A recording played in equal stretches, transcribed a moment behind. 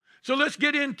So let's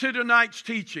get into tonight's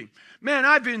teaching. Man,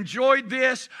 I've enjoyed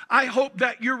this. I hope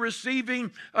that you're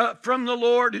receiving from the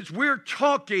Lord as we're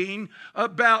talking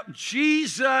about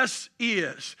Jesus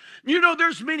is. You know,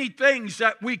 there's many things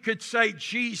that we could say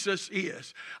Jesus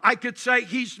is. I could say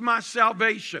He's my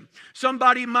salvation.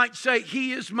 Somebody might say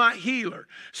He is my healer.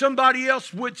 Somebody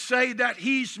else would say that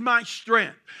He's my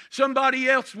strength. Somebody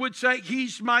else would say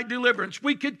He's my deliverance.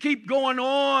 We could keep going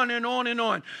on and on and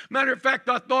on. Matter of fact,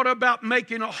 I thought about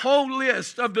making a whole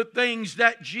list of the things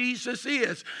that Jesus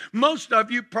is. Most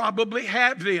of you probably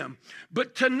have them.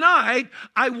 But tonight,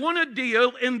 I want to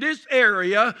deal in this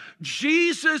area.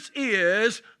 Jesus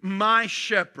is my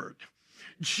shepherd.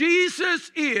 Jesus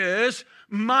is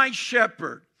my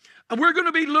shepherd. And we're going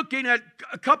to be looking at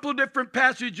a couple of different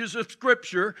passages of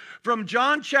Scripture from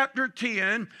John chapter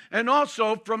 10 and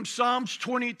also from Psalms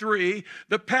 23,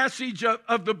 the passage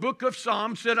of the book of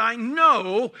Psalms that I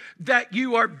know that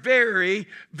you are very,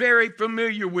 very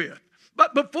familiar with.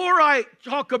 But before I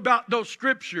talk about those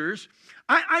Scriptures,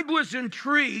 I was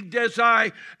intrigued as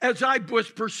I was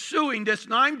pursuing this.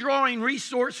 And I'm drawing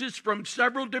resources from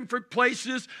several different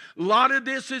places. A lot of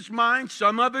this is mine.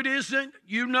 Some of it isn't.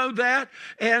 You know that.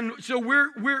 And so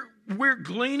we're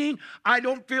gleaning. I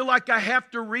don't feel like I have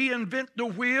to reinvent the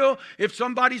wheel. If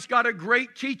somebody's got a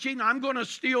great teaching, I'm going to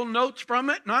steal notes from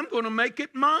it and I'm going to make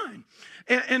it mine.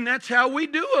 And that's how we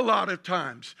do a lot of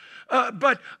times.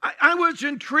 But I was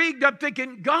intrigued. I'm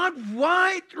thinking, God,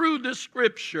 why through the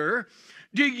Scripture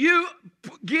do you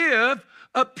give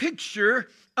a picture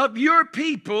of your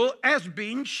people as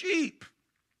being sheep?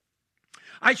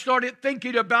 I started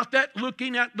thinking about that,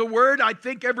 looking at the Word. I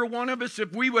think every one of us,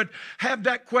 if we would have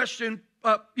that question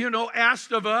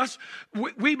asked of us,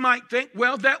 we might think,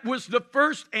 well, that was the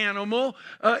first animal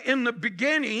in the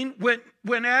beginning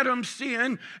when Adam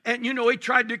sinned and, he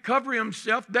tried to cover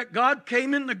himself, that God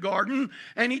came in the garden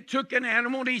and He took an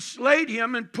animal and He slayed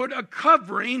him and put a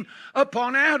covering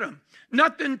upon Adam.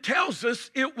 Nothing tells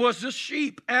us it was a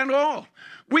sheep at all.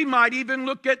 We might even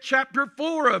look at chapter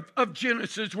 4 of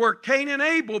Genesis where Cain and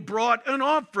Abel brought an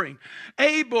offering.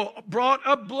 Abel brought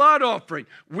a blood offering.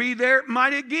 We there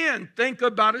might again think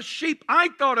about a sheep. I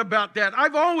thought about that.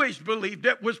 I've always believed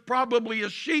it was probably a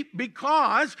sheep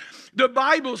because the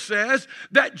Bible says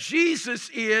that Jesus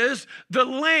is the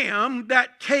Lamb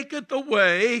that taketh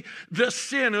away the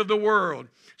sin of the world.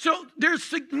 So there's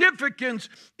significance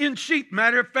in sheep.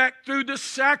 Matter of fact, through the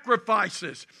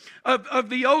sacrifices of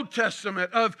the Old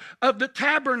Testament, of the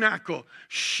tabernacle,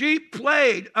 sheep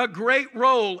played a great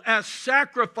role as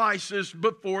sacrifices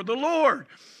before the Lord.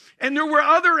 And there were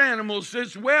other animals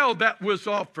as well that was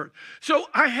offered. So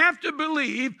I have to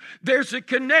believe there's a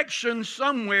connection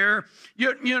somewhere,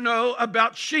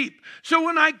 about sheep. So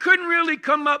when I couldn't really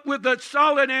come up with a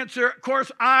solid answer, of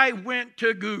course, I went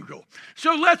to Google.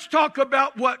 So let's talk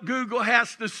about what Google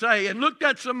has to say and looked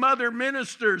at some other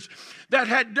ministers that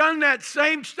had done that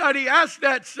same study, asked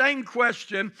that same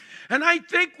question. And I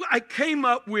think I came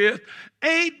up with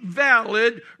 8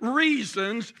 valid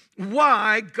reasons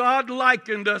why God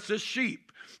likened us as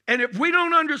sheep. And if we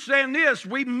don't understand this,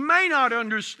 we may not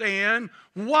understand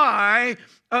why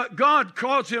God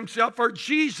calls Himself, or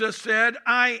Jesus said,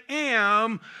 I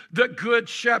am the good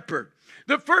shepherd.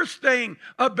 The first thing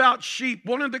about sheep,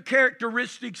 one of the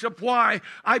characteristics of why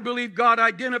I believe God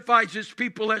identifies His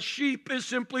people as sheep is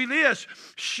simply this.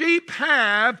 Sheep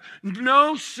have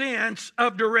no sense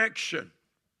of direction.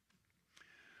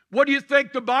 What do you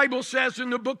think the Bible says in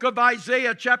the book of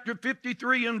Isaiah chapter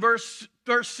 53 and verse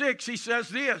 6? He says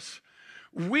this,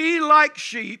 we like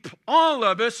sheep, all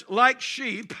of us like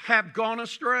sheep have gone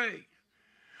astray.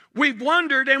 We've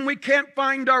wandered and we can't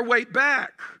find our way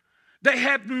back. They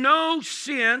have no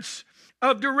sense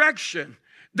of direction.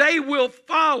 They will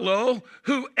follow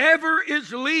whoever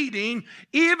is leading,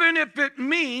 even if it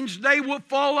means they will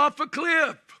fall off a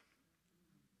cliff.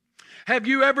 Have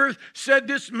you ever said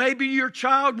this, maybe your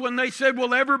child, when they said,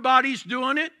 well, everybody's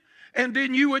doing it? And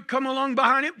then you would come along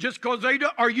behind him just because they do.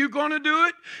 Are you going to do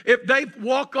it? If they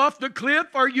walk off the cliff,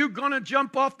 are you going to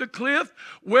jump off the cliff?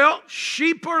 Well,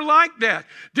 sheep are like that.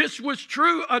 This was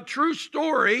a true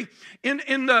story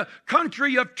in the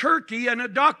country of Turkey, and a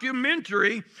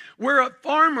documentary where a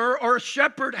farmer or a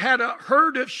shepherd had a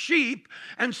herd of sheep,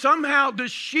 and somehow the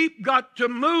sheep got to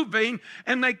moving,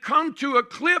 and they come to a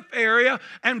cliff area,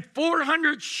 and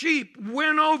 400 sheep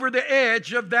went over the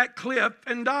edge of that cliff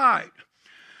and died.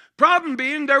 Problem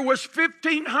being, there was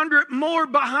 1,500 more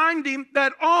behind him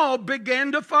that all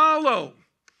began to follow.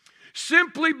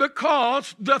 simply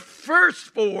because the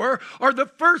first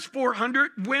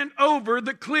 400 went over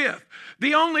the cliff.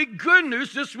 The only good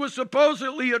news, this was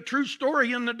supposedly a true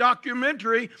story in the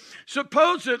documentary,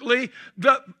 supposedly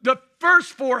the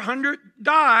first 400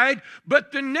 died,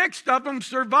 but the next of them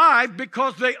survived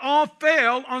because they all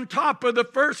fell on top of the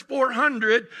first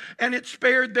 400 and it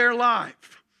spared their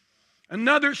life.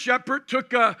 Another shepherd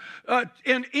took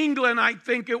in England, I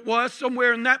think it was,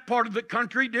 somewhere in that part of the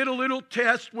country, did a little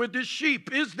test with his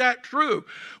sheep. Is that true?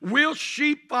 Will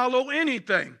sheep follow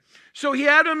anything? So he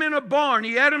had them in a barn.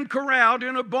 He had them corralled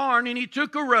in a barn, and he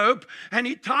took a rope and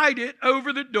he tied it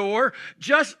over the door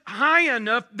just high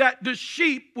enough that the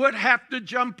sheep would have to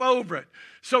jump over it.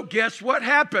 So guess what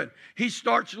happened? He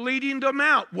starts leading them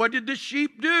out. What did the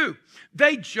sheep do?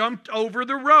 They jumped over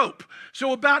the rope.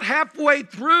 So about halfway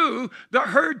through the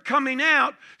herd coming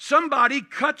out, somebody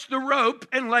cuts the rope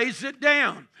and lays it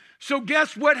down. So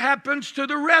guess what happens to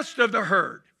the rest of the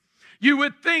herd? You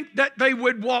would think that they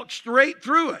would walk straight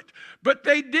through it, but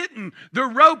they didn't. The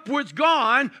rope was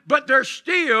gone, but they're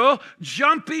still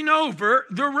jumping over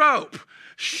the rope.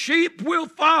 Sheep will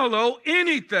follow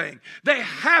anything. They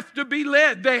have to be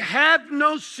led. They have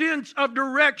no sense of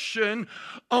direction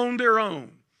on their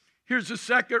own. Here's the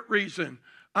second reason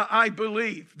I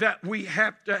believe that we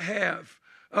have to have,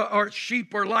 our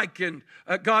sheep are likened,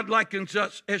 God likens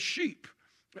us as sheep.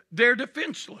 They're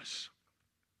defenseless.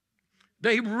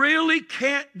 They really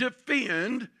can't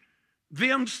defend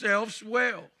themselves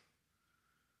well.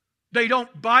 They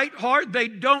don't bite hard. They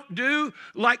don't do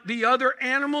like the other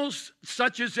animals,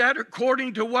 such as that,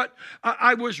 according to what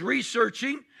I was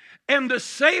researching. And the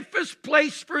safest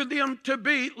place for them to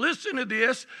be, listen to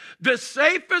this, the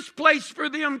safest place for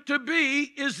them to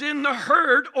be is in the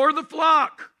herd or the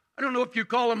flock. I don't know if you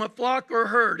call them a flock or a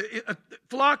herd. A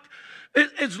flock,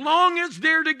 as long as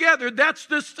they're together, that's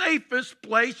the safest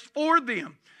place for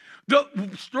them. The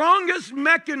strongest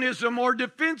mechanism or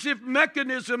defensive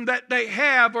mechanism that they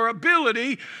have or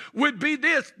ability would be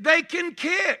this: they can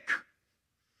kick.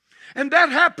 And that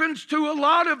happens to a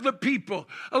lot of the people,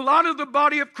 a lot of the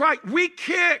body of Christ. We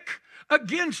kick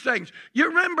against things. You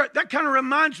remember, that kind of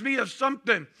reminds me of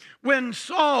something. When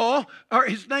Saul, or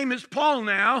his name is Paul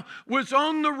now, was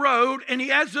on the road and he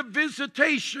has a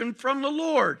visitation from the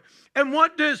Lord. And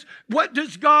what does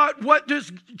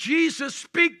Jesus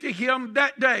speak to him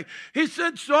that day? He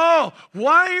said, Saul,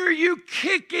 why are you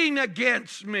kicking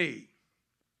against me?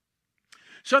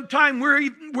 Sometimes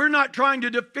we're not trying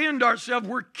to defend ourselves.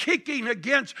 We're kicking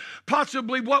against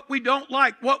possibly what we don't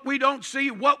like, what we don't see,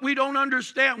 what we don't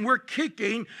understand. We're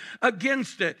kicking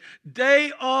against it.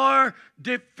 They are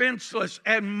defenseless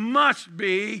and must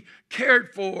be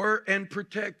cared for and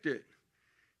protected.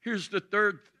 Here's the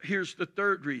third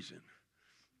reason.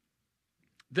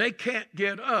 They can't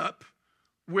get up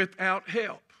without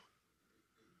help.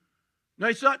 Now,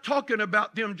 he's not talking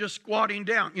about them just squatting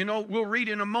down. You know, we'll read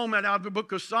in a moment out of the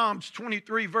book of Psalms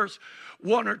 23, verse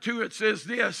 1 or 2. It says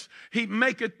this: He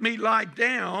maketh me lie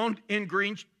down in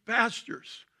green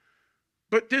pastures.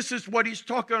 But this is what he's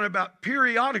talking about.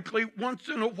 Periodically, once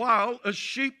in a while, a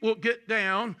sheep will get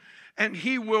down and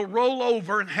he will roll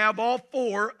over and have all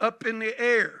four up in the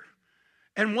air.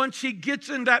 And once he gets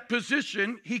in that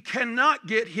position, he cannot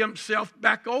get himself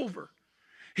back over.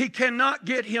 He cannot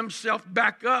get himself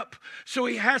back up. So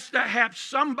he has to have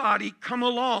somebody come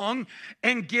along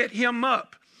and get him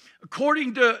up.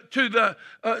 According to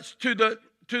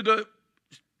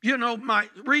my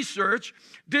research,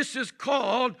 this is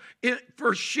called,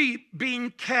 for sheep,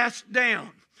 being cast down.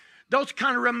 Those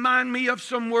kind of remind me of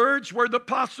some words where the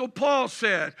Apostle Paul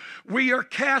said, we are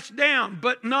cast down,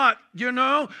 but not,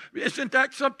 isn't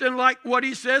that something like what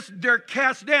he says? They're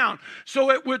cast down.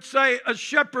 So it would say a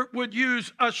shepherd would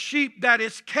use a sheep that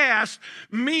is cast,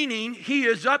 meaning he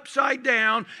is upside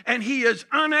down and he is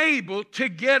unable to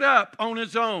get up on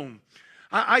his own.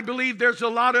 I believe there's a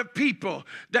lot of people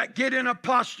that get in a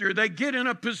posture, they get in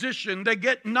a position, they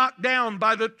get knocked down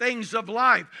by the things of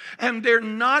life, and they're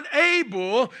not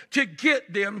able to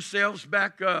get themselves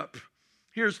back up.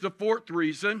 Here's the fourth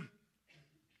reason.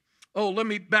 Oh, let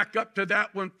me back up to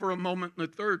that one for a moment, the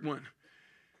third one.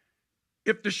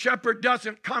 If the shepherd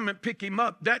doesn't come and pick him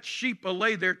up, that sheep will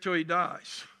lay there till he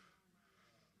dies.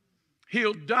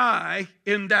 He'll die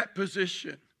in that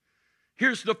position.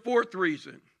 Here's the fourth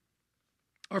reason.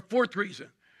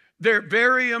 They're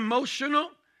very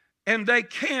emotional and they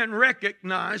can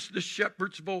recognize the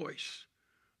shepherd's voice.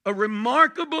 A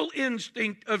remarkable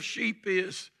instinct of sheep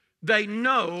is they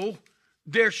know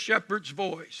their shepherd's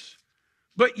voice.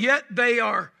 But yet they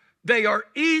are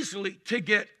easily to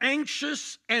get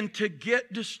anxious and to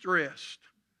get distressed.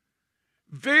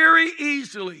 very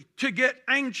easily to get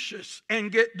anxious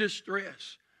and get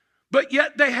distressed. But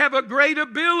yet they have a great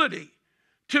ability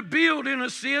to build, in a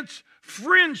sense,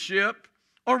 friendship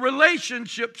or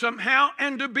relationship somehow,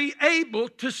 and to be able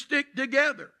to stick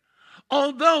together,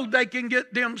 although they can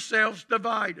get themselves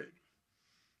divided.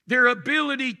 Their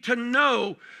ability to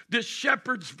know the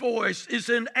shepherd's voice is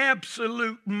an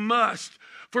absolute must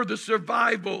for the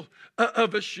survival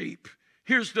of a sheep.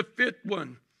 Here's the fifth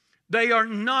one. They are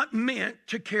not meant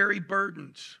to carry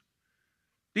burdens.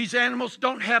 These animals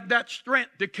don't have that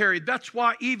strength to carry. That's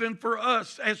why even for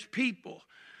us as people,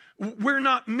 we're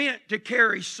not meant to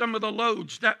carry some of the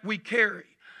loads that we carry.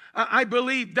 I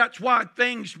believe that's why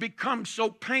things become so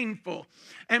painful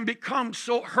and become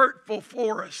so hurtful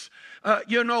for us,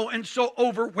 and so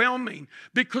overwhelming,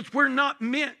 because we're not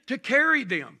meant to carry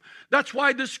them. That's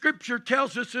why the scripture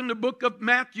tells us in the book of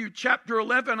Matthew, chapter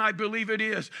 11, I believe it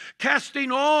is,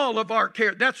 casting all of our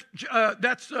care.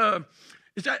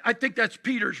 I think that's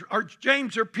Peter, or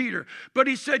James or Peter. But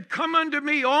he said, come unto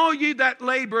me, all ye that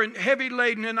labor and heavy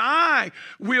laden, and I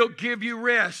will give you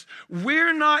rest.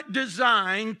 We're not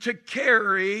designed to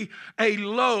carry a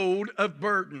load of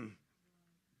burden.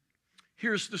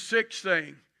 Here's the sixth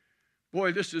thing.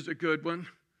 Boy, this is a good one.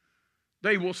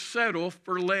 They will settle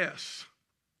for less.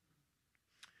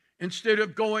 Instead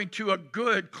of going to a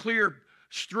good, clear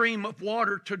stream of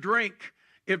water to drink,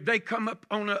 if they come up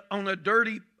on a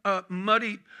dirty,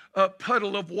 muddy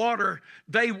puddle of water,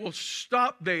 they will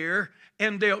stop there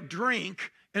and they'll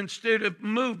drink instead of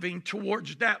moving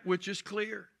towards that which is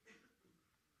clear.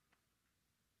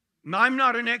 Now, I'm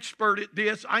not an expert at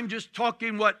this. I'm just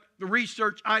talking what the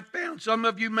research I found. Some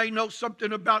of you may know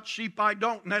something about sheep I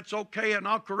don't, and that's okay, and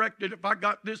I'll correct it if I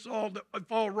got this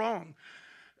all wrong.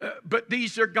 But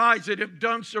these are guys that have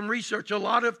done some research. A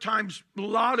lot of times, a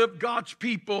lot of God's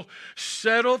people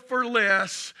settle for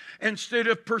less instead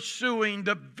of pursuing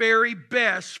the very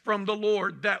best from the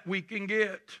Lord that we can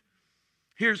get.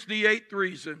 Here's the eighth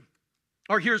reason,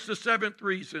 or here's the seventh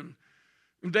reason.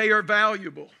 They are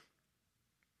valuable.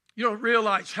 You don't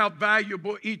realize how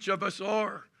valuable each of us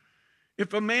are.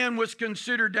 If a man was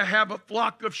considered to have a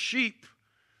flock of sheep,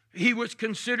 he was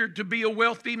considered to be a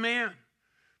wealthy man.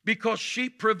 Because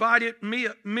sheep provided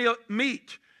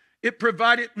meat, it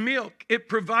provided milk, it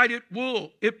provided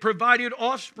wool, it provided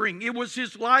offspring. It was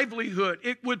his livelihood.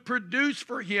 It would produce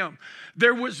for him.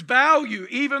 There was value,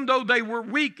 even though they were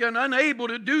weak and unable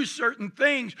to do certain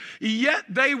things, yet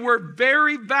they were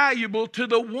very valuable to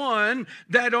the one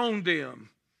that owned them.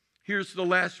 Here's the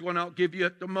last one I'll give you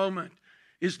at the moment,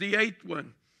 is the eighth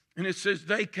one. And it says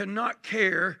they cannot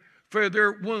care for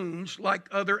their wounds like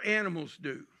other animals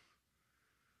do.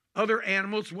 Other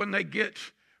animals, when they get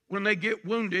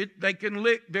wounded, they can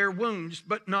lick their wounds,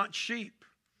 but not sheep.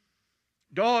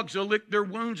 Dogs will lick their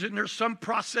wounds, and there's some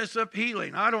process of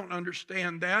healing. I don't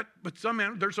understand that, but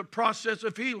there's a process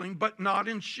of healing, but not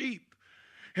in sheep.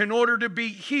 In order to be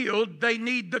healed, they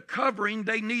need the covering,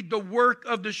 they need the work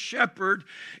of the shepherd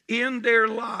in their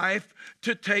life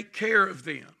to take care of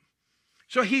them.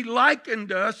 So he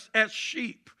likened us as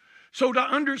sheep. So to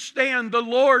understand the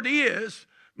Lord is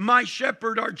my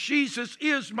shepherd, or Jesus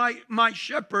is my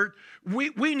shepherd,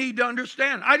 we need to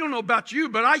understand. I don't know about you,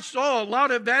 but I saw a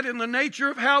lot of that in the nature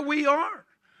of how we are,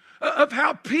 of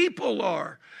how people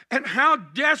are, and how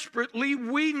desperately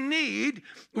we need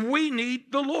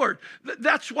the Lord.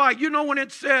 That's why, when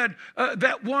it said,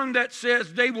 that one that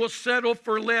says they will settle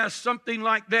for less, something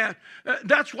like that,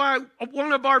 that's why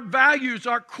one of our values,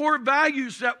 our core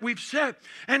values that we've set,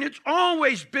 and it's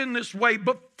always been this way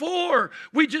before,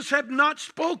 we just have not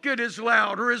spoken as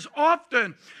loud or as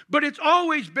often, but it's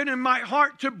always been in my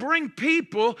heart to bring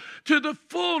people to the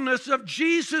fullness of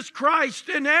Jesus Christ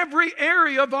in every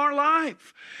area of our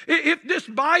life. If this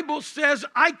Bible says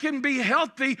I can be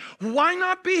healthy, why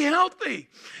not be healthy?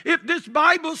 If this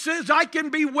Bible says I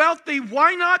can be wealthy,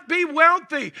 why not be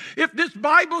wealthy? If this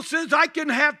Bible says I can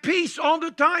have peace all the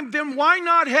time, then why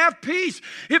not have peace?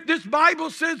 If this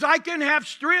Bible says I can have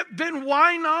strength, then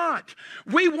why not?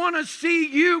 We want to see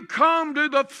you come to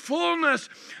the fullness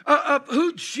of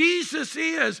who Jesus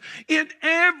is in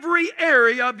every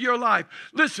area of your life.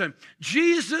 Listen,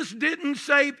 Jesus didn't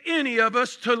save any of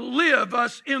us to live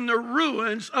us in the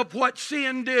ruins of what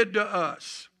sin did to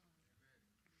us.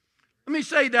 Let me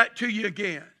say that to you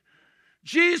again.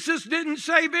 Jesus didn't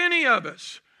save any of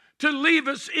us to leave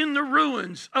us in the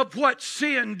ruins of what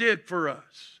sin did for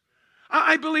us.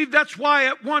 I believe that's why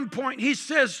at one point he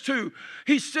says to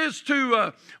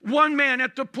one man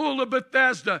at the pool of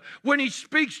Bethesda, when he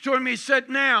speaks to him, he said,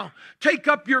 now take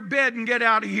up your bed and get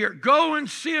out of here. Go and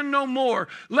sin no more,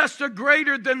 lest a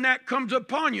greater than that comes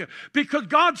upon you. Because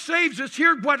God saves us.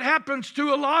 Here's what happens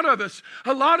to a lot of us,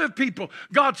 a lot of people.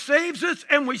 God saves us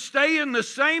and we stay in the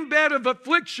same bed of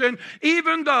affliction,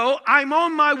 even though I'm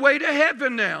on my way to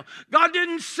heaven now. God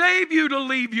didn't save you to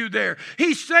leave you there.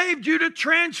 He saved you to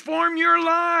transform your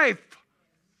life.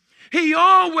 He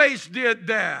always did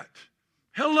that.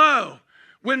 Hello.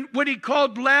 When he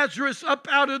called Lazarus up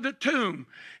out of the tomb,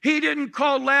 he didn't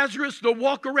call Lazarus to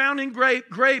walk around in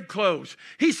grave clothes.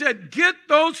 He said, get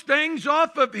those things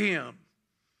off of him.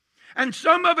 And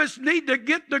some of us need to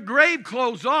get the grave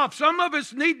clothes off. Some of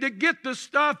us need to get the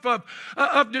stuff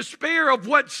of despair of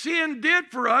what sin did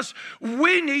for us.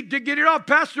 We need to get it off.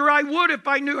 Pastor, I would if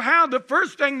I knew how. The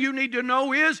first thing you need to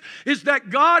know is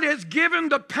that God has given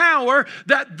the power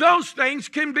that those things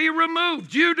can be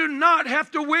removed. You do not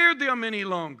have to wear them any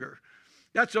longer.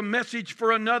 That's a message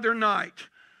for another night.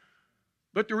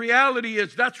 But the reality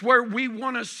is that's where we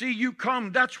want to see you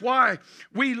come. That's why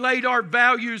we laid our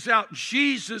values out.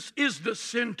 Jesus is the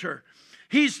center.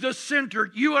 He's the center.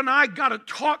 You and I got to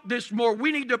talk this more.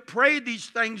 We need to pray these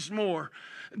things more.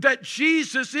 That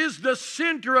Jesus is the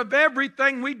center of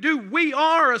everything we do. We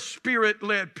are a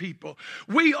Spirit-led people.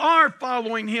 We are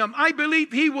following Him. I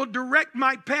believe He will direct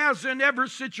my paths in every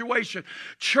situation.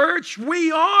 Church, we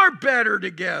are better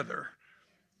together.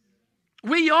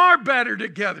 We are better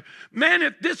together. Man,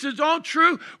 if this is all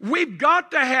true, we've got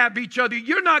to have each other.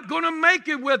 You're not going to make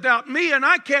it without me, and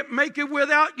I can't make it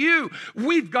without you.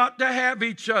 We've got to have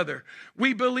each other.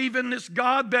 We believe in this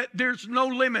God that there's no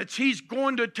limits. He's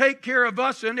going to take care of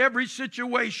us in every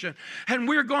situation. And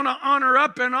we're going to honor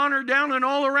up and honor down and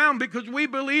all around because we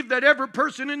believe that every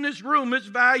person in this room is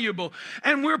valuable.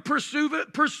 And we're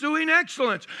pursuing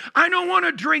excellence. I don't want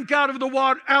to drink out of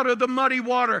the muddy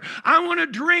water. I want to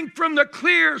drink from the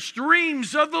clear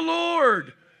streams of the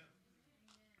Lord.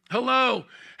 Hello.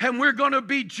 And we're going to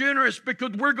be generous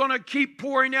because we're going to keep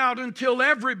pouring out until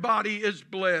everybody is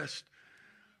blessed.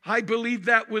 I believe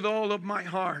that with all of my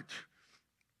heart.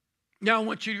 Now I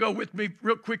want you to go with me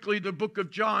real quickly to the book of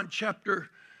John, chapter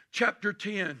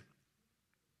 10.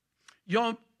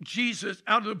 Jesus,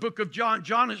 out of the book of John.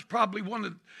 John is probably one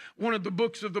of the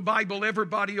books of the Bible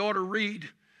everybody ought to read.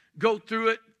 Go through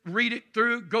it, read it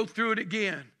through, go through it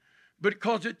again.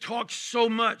 Because it talks so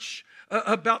much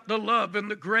about the love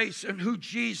and the grace and who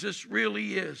Jesus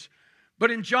really is. But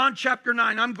in John chapter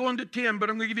 9, I'm going to 10, but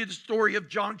I'm going to give you the story of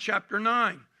John chapter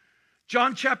 9.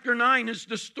 John chapter 9 is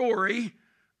the story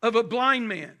of a blind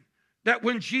man. That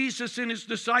when Jesus and his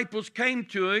disciples came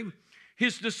to him,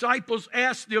 his disciples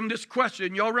asked him this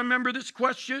question. Y'all remember this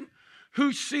question?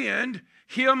 Who sinned,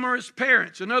 him or his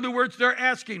parents? In other words, they're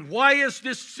asking, why is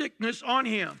this sickness on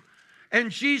him? And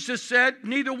Jesus said,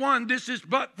 neither one, this is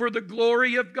but for the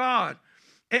glory of God.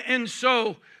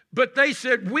 But they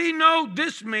said, we know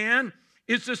this man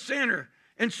is a sinner.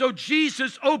 And so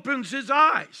Jesus opens his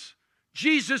eyes.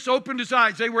 Jesus opened his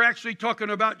eyes. They were actually talking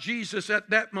about Jesus at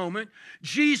that moment.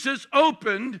 Jesus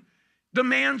opened the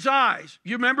man's eyes.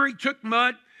 You remember he took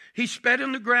mud, he spat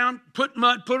in the ground, put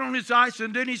mud, put on his eyes,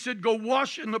 and then he said, go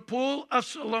wash in the pool of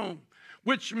Siloam,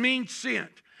 which means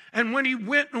sent. And when he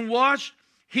went and washed,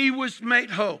 he was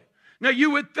made whole. Now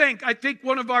you would think, I think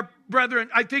one of our brethren,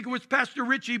 I think it was Pastor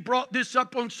Richie, brought this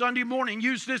up on Sunday morning,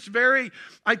 used this very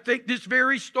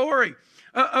story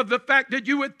of the fact that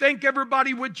you would think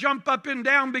everybody would jump up and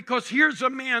down because here's a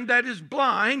man that is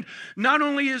blind. Not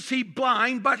only is he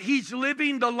blind, but he's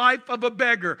living the life of a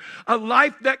beggar, a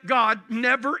life that God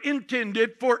never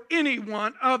intended for any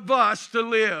one of us to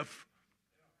live.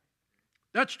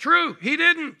 That's true. He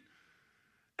didn't.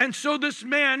 And so this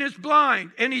man is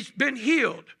blind and he's been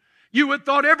healed. You would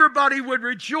thought everybody would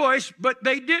rejoice, but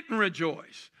they didn't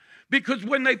rejoice. Because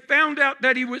when they found out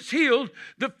that he was healed,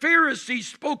 the Pharisees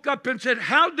spoke up and said,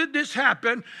 how did this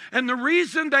happen? And the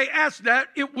reason they asked that,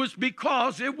 it was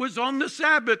because it was on the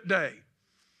Sabbath day.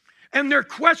 And they're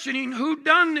questioning, who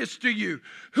done this to you?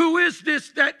 Who is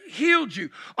this that healed you?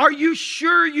 Are you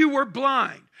sure you were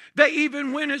blind? They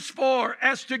even went as far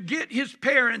as to get his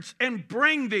parents and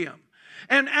bring them.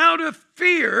 And out of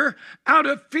fear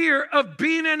of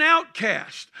being an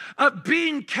outcast, of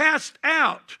being cast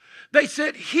out, they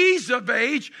said, he's of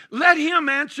age, let him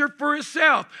answer for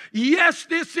himself. Yes,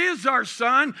 this is our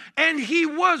son, and he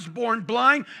was born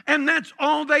blind, and that's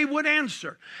all they would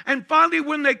answer. And finally,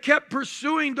 when they kept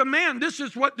pursuing the man, this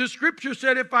is what the scripture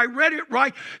said, if I read it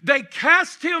right, they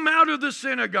cast him out of the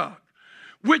synagogue,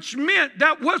 which meant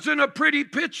that wasn't a pretty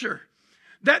picture.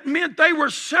 That meant they were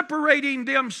separating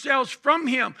themselves from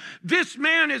him. This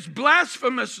man is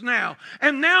blasphemous now.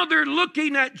 And now they're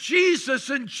looking at Jesus,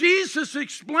 and Jesus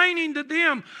explaining to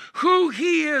them who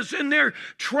he is. And they're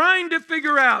trying to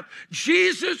figure out,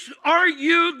 Jesus, are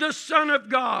you the Son of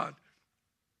God?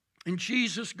 And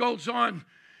Jesus goes on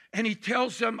and he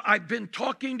tells them, I've been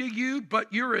talking to you,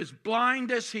 but you're as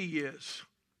blind as he is.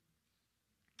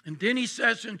 And then he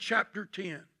says in chapter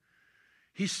 10,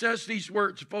 he says these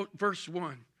words, verse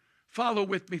 1. Follow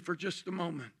with me for just a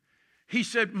moment. He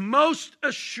said, most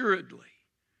assuredly,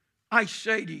 I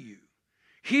say to you,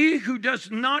 he who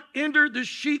does not enter the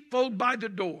sheepfold by the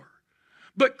door,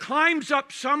 but climbs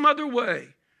up some other way,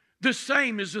 the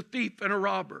same is a thief and a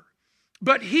robber.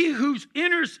 But he who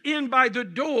enters in by the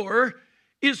door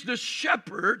is the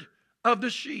shepherd of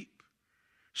the sheep.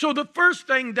 So the first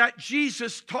thing that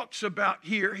Jesus talks about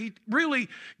here, he really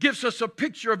gives us a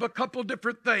picture of a couple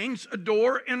different things, a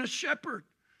door and a shepherd.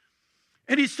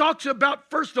 And he talks about,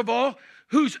 first of all,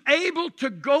 who's able to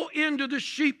go into the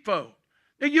sheepfold.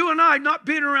 Now, you and I, not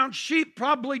being around sheep,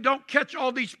 probably don't catch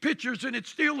all these pictures, and it's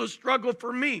still a struggle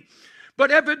for me. But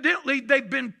evidently, they've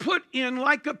been put in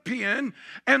like a pen,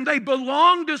 and they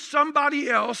belong to somebody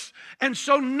else. And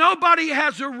so nobody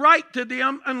has a right to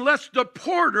them unless the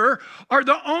porter or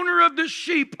the owner of the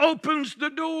sheep opens the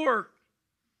door.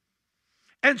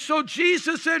 And so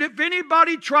Jesus said, if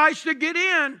anybody tries to get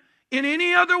in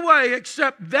any other way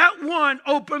except that one,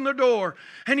 open the door.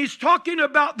 And he's talking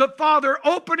about the Father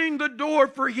opening the door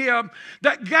for him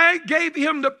that gave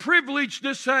him the privilege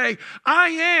to say, I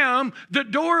am the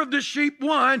door of the sheep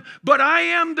one, but I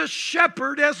am the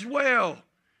shepherd as well.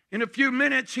 In a few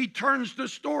minutes, he turns the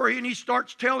story and he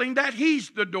starts telling that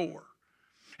he's the door.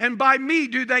 And by me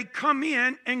do they come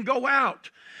in and go out.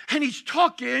 And he's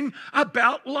talking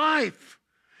about life.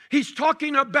 He's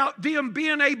talking about them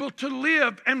being able to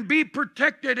live and be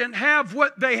protected and have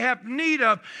what they have need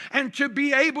of and to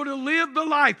be able to live the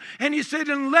life. And he said,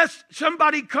 unless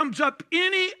somebody comes up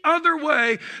any other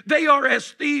way, they are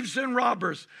as thieves and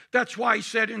robbers. That's why he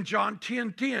said in John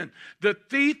 10:10, the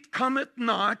thief cometh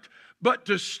not, but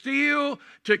to steal,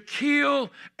 to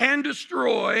kill, and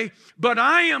destroy. But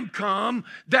I am come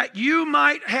that you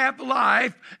might have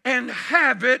life and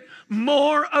have it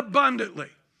more abundantly.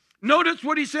 Notice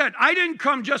what he said. I didn't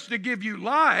come just to give you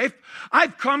life.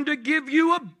 I've come to give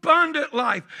you abundant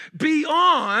life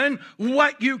beyond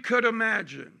what you could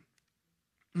imagine.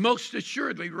 Most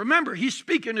assuredly. Remember, he's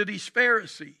speaking to these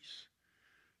Pharisees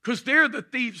because they're the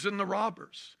thieves and the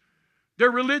robbers. Their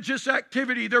religious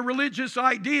activity, their religious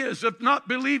ideas of not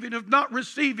believing, of not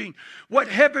receiving what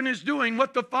heaven is doing,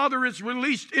 what the Father has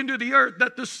released into the earth,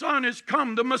 that the Son has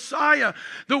come, the Messiah,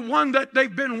 the one that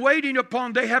they've been waiting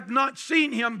upon. They have not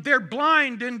seen him. They're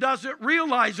blind and doesn't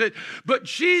realize it. But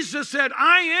Jesus said,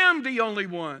 I am the only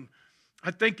one.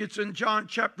 I think it's in John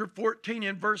chapter 14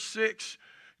 and verse 6.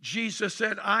 Jesus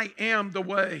said, I am the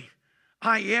way,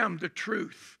 I am the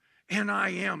truth, and I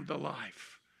am the life.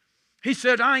 He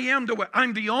said, I am the way.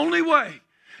 I'm the only way.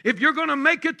 If you're going to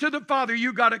make it to the Father,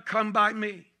 you got to come by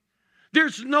me.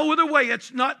 There's no other way.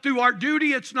 It's not through our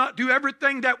duty. It's not through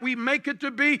everything that we make it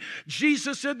to be.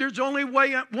 Jesus said there's only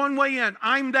one way in.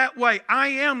 I'm that way. I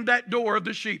am that door of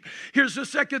the sheep. Here's the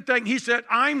second thing. He said,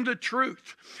 I'm the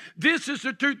truth. This is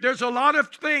the truth. There's a lot of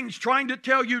things trying to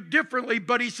tell you differently,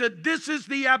 but he said, this is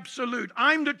the absolute.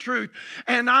 I'm the truth,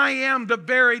 and I am the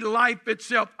very life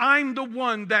itself. I'm the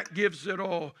one that gives it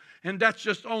all. And that's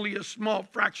just only a small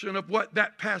fraction of what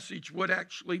that passage would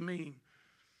actually mean.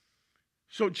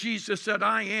 So Jesus said,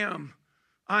 I am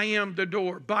the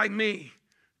door. By me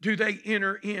do they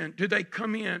enter in. Do they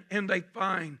come in and they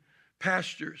find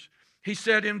pastures. He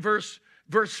said in verse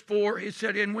 4, he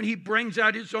said, and when he brings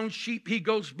out his own sheep, he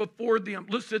goes before them.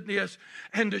 Listen to this.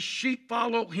 And the sheep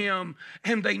follow him,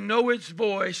 and they know his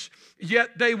voice,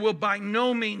 yet they will by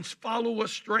no means follow a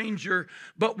stranger,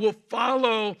 but will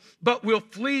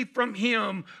flee from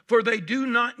him, for they do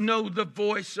not know the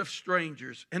voice of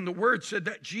strangers. And the word said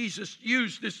that Jesus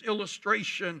used this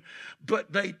illustration,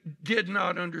 but they did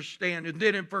not understand. And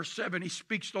then in verse 7, he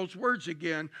speaks those words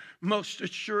again, most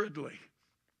assuredly.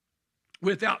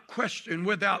 Without question,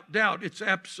 without doubt, it's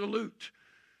absolute.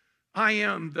 I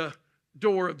am the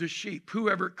door of the sheep.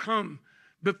 Whoever come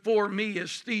before me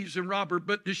is thieves and robbers,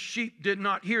 but the sheep did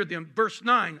not hear them. Verse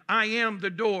 9, I am the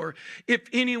door. If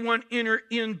anyone enters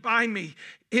in by me,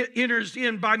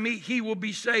 he will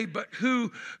be saved, but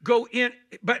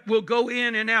will go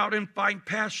in and out and find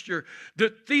pasture. The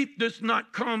thief does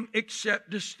not come except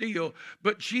to steal,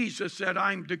 but Jesus said,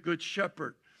 I'm the good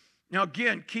shepherd. Now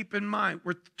again, keep in mind,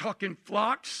 we're talking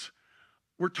flocks,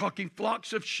 We're talking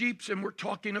flocks of sheep, and we're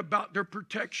talking about their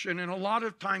protection. And a lot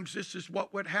of times this is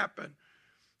what would happen.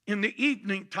 In the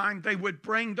evening time, they would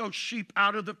bring those sheep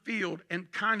out of the field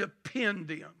and kind of pen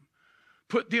them,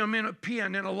 put them in a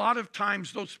pen. And a lot of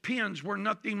times those pens were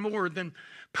nothing more than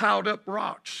piled up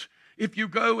rocks. If you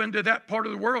go into that part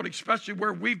of the world, especially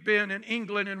where we've been in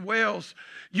England and Wales,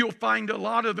 you'll find a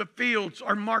lot of the fields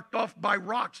are marked off by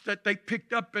rocks that they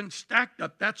picked up and stacked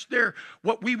up. That's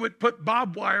what we would put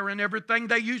barbed wire and everything.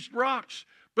 They used rocks.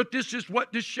 But this is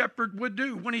what the shepherd would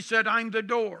do when he said, I'm the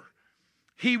door.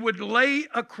 He would lay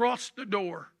across the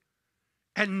door,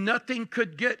 and nothing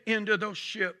could get into those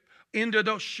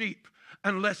sheep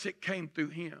unless it came through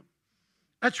him.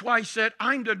 That's why he said,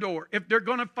 I'm the door. If they're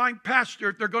going to find pasture,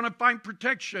 if they're going to find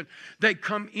protection, they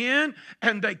come in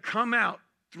and they come out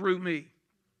through me.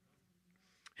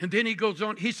 And then he goes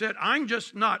on, he said, I'm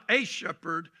just not a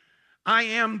shepherd. I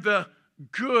am the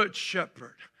good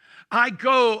shepherd. I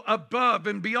go above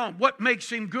and beyond. What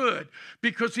makes him good?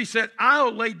 Because he said,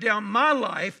 I'll lay down my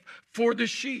life for the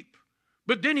sheep.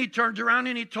 But then he turns around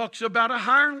and he talks about a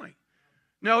hireling.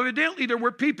 Now, evidently, there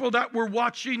were people that were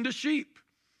watching the sheep.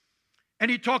 And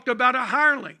he talked about a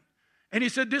hireling. And he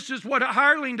said, this is what a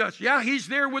hireling does. Yeah, he's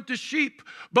there with the sheep.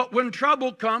 But when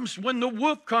trouble comes, when the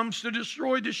wolf comes to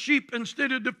destroy the sheep,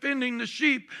 instead of defending the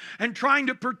sheep and trying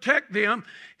to protect them,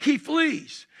 he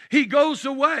flees. He goes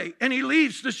away and he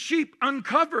leaves the sheep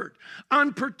uncovered,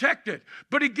 unprotected.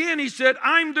 But again, he said,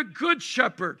 I'm the good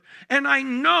shepherd and I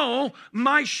know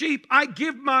my sheep. I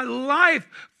give my life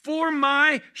for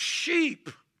my sheep.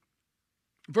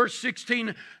 Verse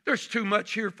 16, there's too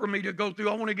much here for me to go through.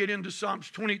 I want to get into Psalms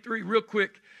 23 real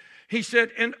quick. He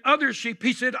said, and other sheep,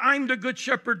 he said, I'm the good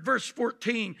shepherd. Verse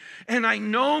 14, and I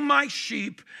know my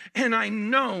sheep and I'm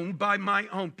known by my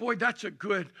own. Boy, that's a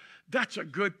good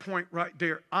point right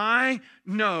there. I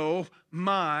know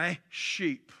my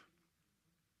sheep.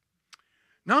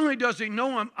 Not only does he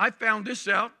know them, I found this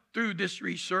out through this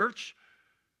research,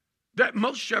 that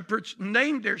most shepherds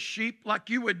name their sheep like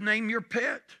you would name your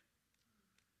pet.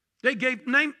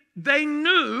 They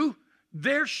knew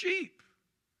their sheep.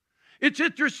 It's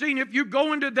interesting if you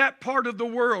go into that part of the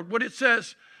world, what it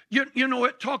says,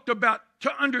 it talked about,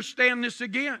 to understand this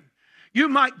again, you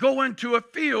might go into a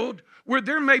field where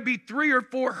there may be 3 or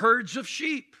 4 herds of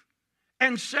sheep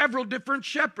and several different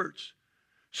shepherds.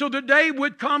 So the day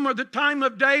would come, or the time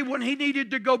of day when he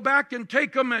needed to go back and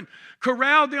take them and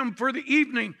corral them for the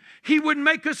evening, he would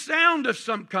make a sound of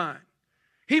some kind.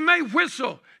 He may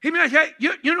whistle. He may, hey,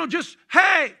 just,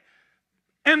 hey.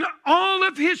 And all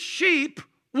of his sheep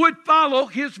would follow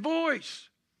his voice.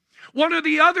 One of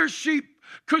the other sheep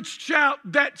could shout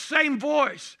that same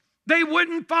voice. They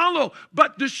wouldn't follow,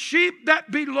 but the sheep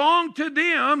that belonged to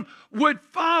them would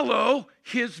follow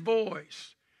his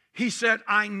voice. He said,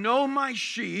 I know my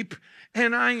sheep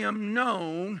and I am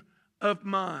known of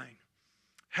mine.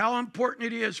 How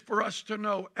important it is for us to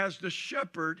know, as the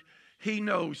shepherd, he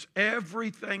knows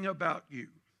everything about you.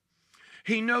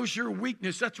 He knows your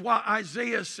weakness. That's why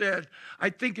Isaiah said,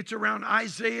 I think it's around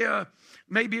Isaiah,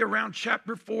 maybe around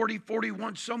chapter 40,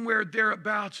 41, somewhere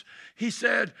thereabouts. He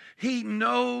said, he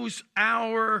knows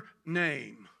our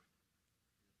name.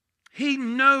 He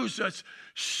knows us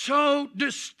so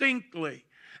distinctly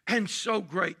and so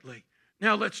greatly.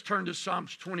 Now let's turn to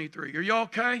Psalms 23. Are you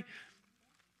okay?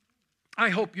 I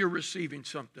hope you're receiving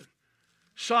something.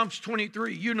 Psalms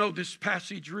 23, you know this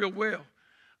passage real well.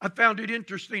 I found it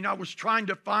interesting. I was trying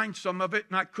to find some of it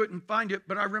and I couldn't find it,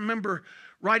 but I remember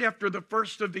right after the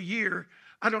first of the year,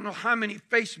 I don't know how many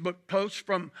Facebook posts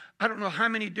from I don't know how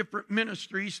many different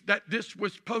ministries that this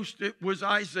was posted was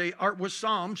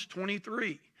Psalms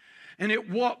 23. And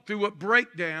it walked through a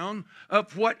breakdown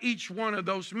of what each one of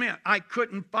those meant. I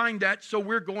couldn't find that, so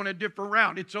we're going a different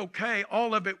route. It's okay.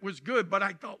 All of it was good. But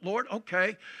I thought, Lord,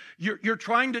 okay, you're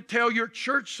trying to tell your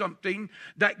church something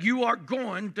that you are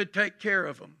going to take care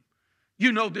of them.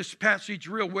 You know this passage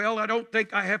real well. I don't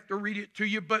think I have to read it to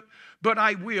you, but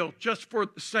I will, just for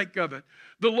the sake of it.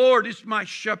 The Lord is my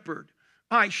shepherd.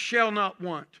 I shall not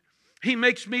want. He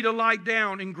makes me to lie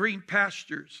down in green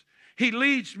pastures. He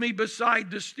leads me beside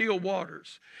the still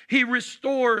waters. He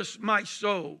restores my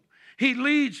soul. He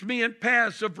leads me in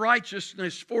paths of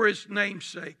righteousness for his name's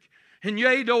sake. And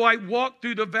yea, though I walk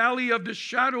through the valley of the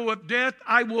shadow of death,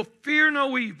 I will fear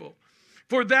no evil.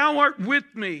 for thou art with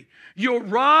me. Your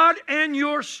rod and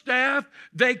your staff,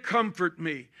 they comfort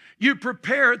me. You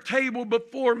prepare a table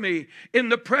before me in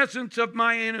the presence of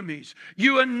my enemies.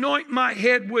 You anoint my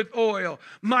head with oil.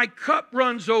 My cup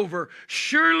runs over.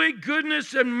 Surely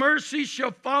goodness and mercy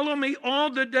shall follow me all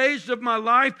the days of my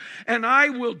life, and I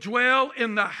will dwell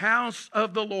in the house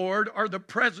of the Lord, or the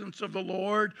presence of the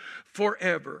Lord,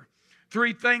 forever.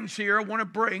 Three things here I want to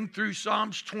bring through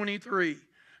Psalms 23.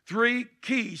 Three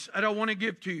keys that I want to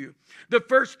give to you. The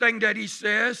first thing that he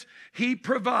says, he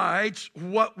provides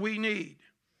what we need.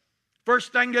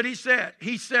 First thing that he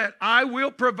said, I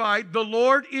will provide. The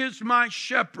Lord is my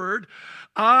shepherd.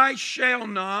 I shall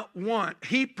not want.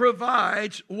 He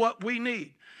provides what we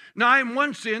need. Now, in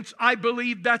one sense, I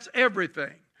believe that's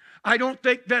everything. I don't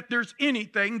think that there's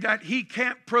anything that he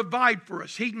can't provide for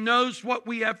us. He knows what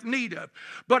we have need of.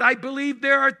 But I believe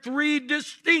there are three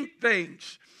distinct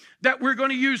things that we're going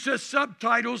to use as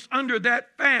subtitles under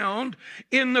that, found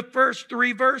in the first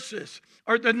three verses,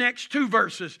 or the next two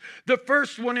verses. The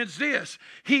first one is this: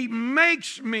 he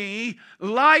makes me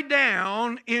lie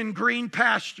down in green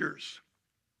pastures.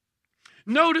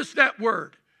 Notice that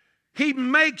word. He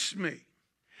makes me.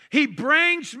 He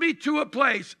brings me to a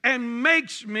place and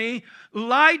makes me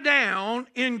lie down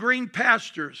in green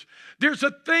pastures. There's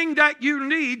a thing that you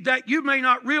need that you may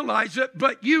not realize it,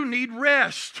 but you need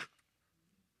rest.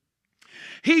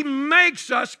 He makes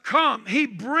us come. He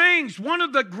brings, one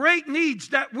of the great needs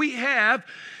that we have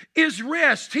is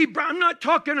rest. I'm not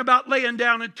talking about laying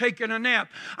down and taking a nap.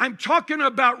 I'm talking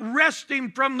about resting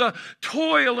from the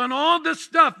toil and all the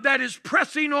stuff that is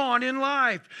pressing on in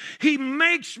life. He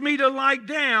makes me to lie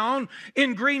down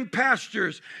in green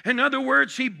pastures. In other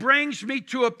words, he brings me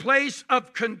to a place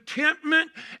of contentment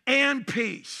and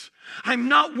peace. I'm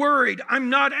not worried.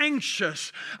 I'm not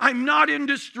anxious. I'm not in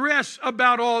distress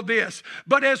about all this.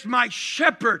 But as my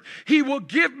shepherd, he will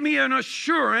give me an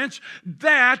assurance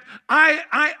that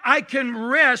I can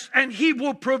rest, and he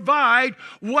will provide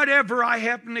whatever I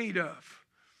have need of.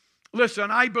 Listen,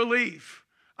 I believe,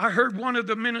 I heard one of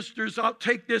the ministers, I'll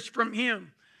take this from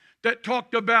him, that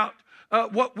talked about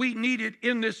what we needed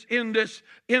in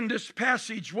this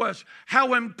passage was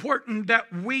how important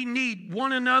that we need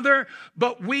one another,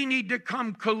 but we need to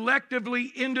come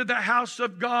collectively into the house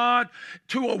of God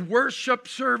to a worship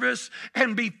service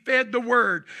and be fed the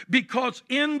word. Because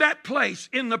in that place,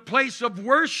 in the place of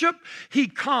worship, he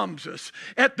calms us.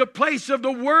 At the place of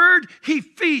the word, he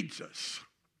feeds us.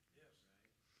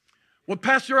 Well,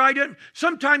 Pastor,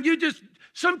 sometimes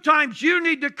you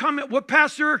need to come in. Well,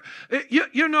 Pastor,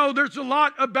 you know, there's a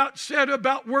lot said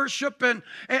about worship, and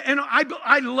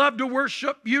I love to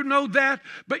worship. You know that.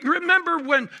 But you remember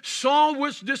when Saul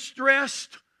was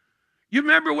distressed? You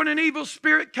remember when an evil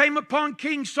spirit came upon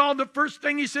King Saul, the first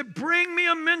thing he said, bring me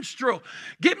a minstrel.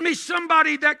 Get me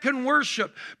somebody that can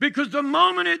worship. Because the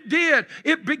moment it did,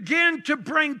 it began to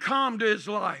bring calm to his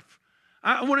life.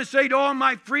 I want to say to all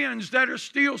my friends that are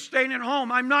still staying at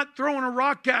home, I'm not throwing a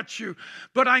rock at you,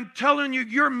 but I'm telling you,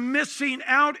 you're missing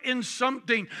out in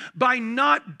something by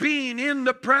not being in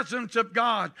the presence of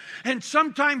God. And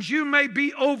sometimes you may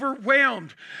be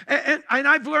overwhelmed. And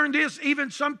I've learned this even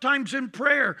sometimes in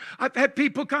prayer. I've had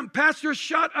people come, Pastor,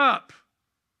 shut up.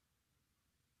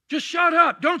 Just shut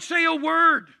up. Don't say a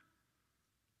word.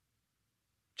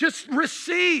 Just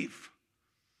receive.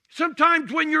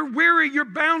 Sometimes when you're weary, you're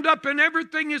bound up and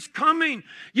everything is coming.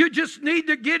 You just need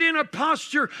to get in a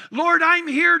posture. Lord, I'm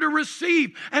here to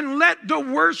receive. And let the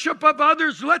worship of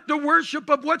others, let the worship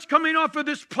of what's coming off of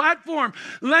this platform,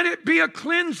 let it be a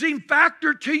cleansing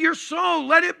factor to your soul.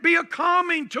 Let it be a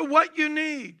calming to what you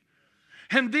need.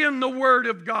 And then the Word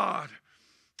of God.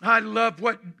 I love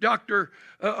what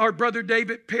our brother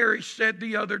David Parrish said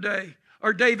the other day.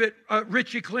 Or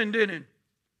Richie Clendenin.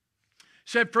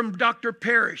 Said from Dr.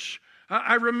 Parrish,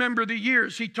 I remember the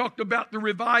years he talked about the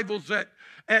revivals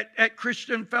at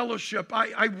Christian Fellowship.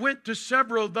 I went to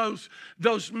several of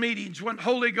those meetings when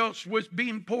Holy Ghost was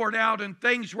being poured out and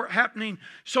things were happening.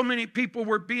 So many people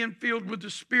were being filled with the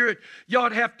Spirit. Y'all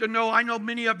have to know, I know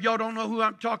many of y'all don't know who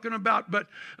I'm talking about, but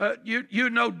you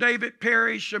know David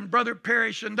Parrish and Brother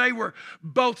Parrish, and they were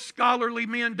both scholarly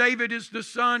men. David is the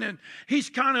son, and he's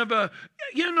kind of a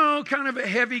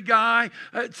heavy guy,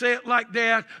 say it like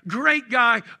that. Great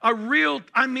guy, a real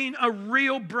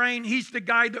brain. He's the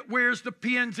guy that wears the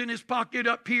pins in his pocket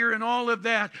up here and all of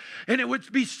that. And it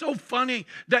would be so funny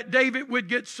that David would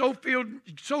get so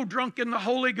drunk in the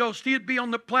Holy Ghost, he'd be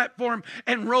on the platform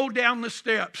and roll down the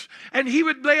steps. And he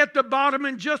would lay at the bottom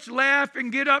and just laugh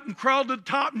and get up and crawl to the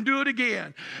top and do it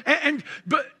again.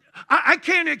 But I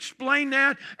can't explain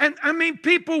that. And I mean,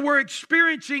 people were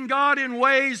experiencing God in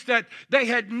ways that they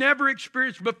had never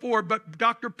experienced before. But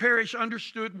Dr. Parrish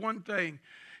understood one thing.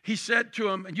 He said to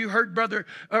them, and you heard Brother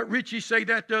Richie say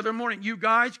that the other morning, you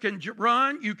guys can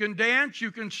run, you can dance, you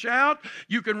can shout,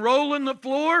 you can roll on the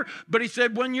floor. But he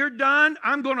said, when you're done,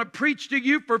 I'm going to preach to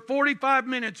you for 45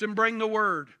 minutes and bring the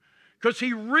word. Because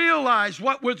he realized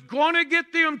what was going to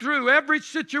get them through every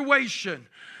situation.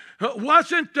 It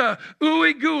wasn't the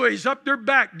ooey gooeys up their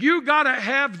back. You got to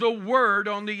have the word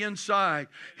on the inside.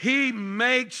 He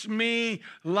makes me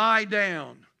lie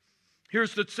down.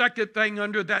 Here's the second thing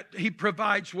under that. He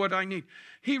provides what I need.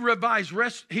 He provides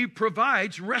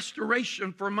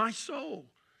restoration for my soul.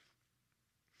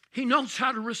 He knows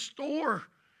how to restore.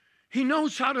 He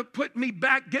knows how to put me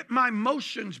back, get my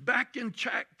emotions back in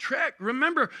track.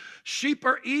 Remember, sheep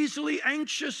are easily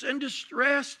anxious and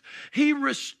distressed. He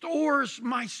restores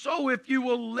my soul if you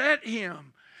will let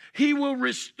him. He will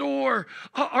restore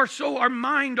our soul, our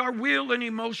mind, our will, and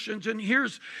emotions. And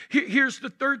here's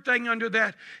the third thing under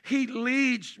that. He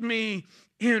leads me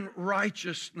in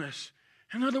righteousness.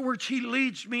 In other words, he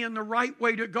leads me in the right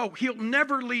way to go. He'll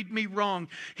never lead me wrong.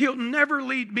 He'll never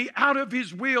lead me out of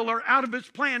his will or out of his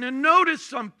plan. And notice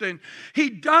something. He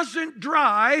doesn't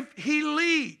drive, he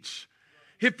leads.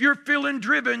 If you're feeling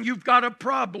driven, you've got a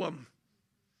problem.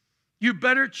 You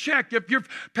better check. If you're,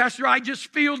 Pastor, I just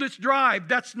feel this drive.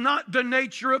 That's not the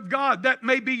nature of God. That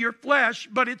may be your flesh,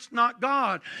 but it's not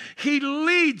God. He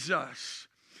leads us.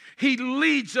 He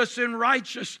leads us in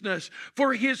righteousness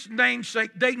for his name's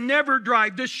sake. They never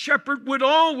drive. The shepherd would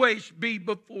always be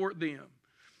before them.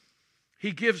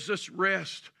 He gives us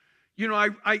rest. You know,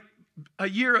 a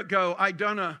year ago, I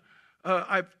don't know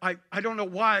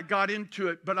why I got into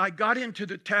it, but I got into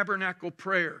the tabernacle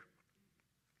prayer.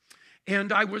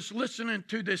 And I was listening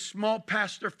to this small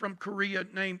pastor from Korea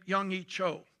named Young-E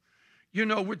Cho, you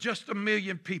know, with just 1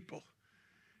 million people.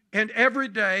 And every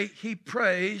day he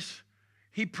prayed.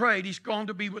 He's gone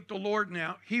to be with the Lord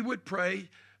now. He would pray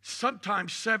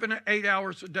sometimes 7 or 8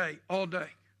 hours a day, all day.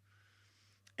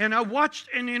 And I watched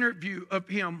an interview of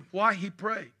him, why he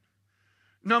prayed.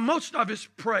 Now, most of us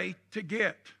pray to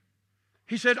get.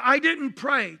 He said, I didn't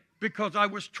pray because I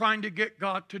was trying to get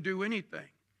God to do anything.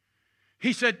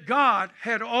 He said, God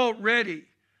had already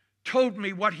told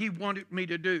me what he wanted me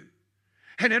to do.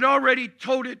 And had already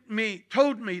told me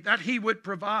that he would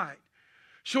provide.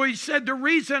 So he said, the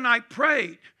reason I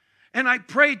prayed, and I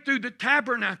prayed through the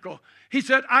tabernacle, he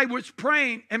said, I was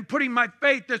praying and putting my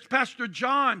faith, as Pastor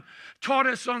John taught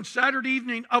us on Saturday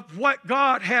evening, of what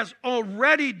God has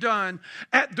already done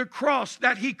at the cross,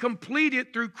 that he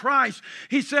completed through Christ.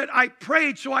 He said, I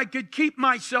prayed so I could keep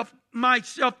myself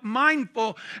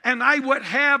mindful, and I would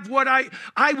have what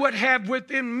I would have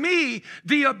within me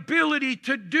the ability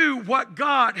to do what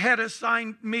God had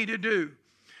assigned me to do.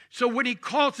 So when he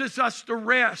causes us to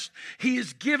rest, he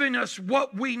is giving us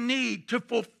what we need to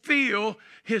fulfill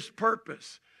his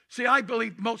purpose. See, I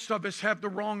believe most of us have the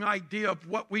wrong idea of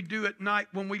what we do at night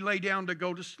when we lay down to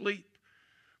go to sleep.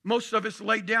 Most of us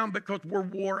lay down because we're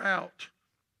wore out.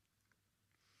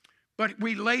 But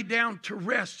we lay down to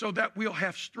rest so that we'll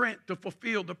have strength to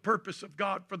fulfill the purpose of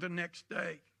God for the next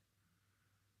day.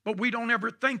 But we don't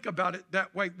ever think about it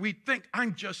that way. We think,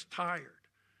 I'm just tired.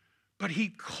 But he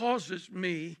causes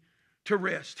me to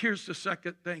rest. Here's the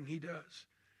second thing he does.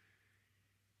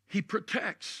 He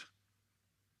protects.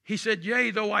 He said,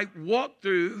 yea, though I walk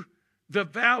through the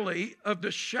valley of the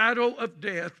shadow of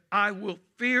death, I will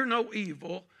fear no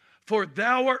evil, for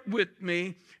thou art with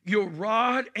me, your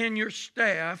rod and your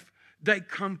staff, they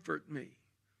comfort me.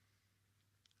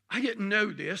 I didn't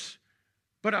know this,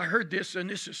 but I heard this, and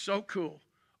this is so cool.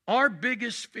 Our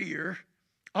biggest fear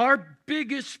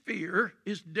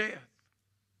is death.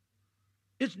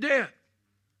 It's death.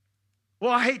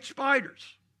 Well, I hate spiders.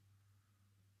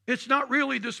 It's not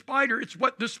really the spider. It's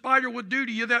what the spider will do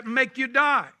to you that make you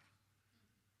die.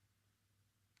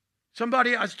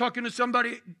 I was talking to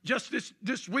somebody just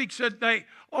this week, said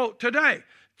today,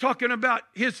 talking about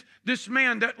this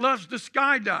man that loves to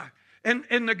skydive.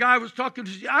 And the guy was talking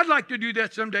to me, I'd like to do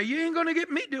that someday. You ain't going to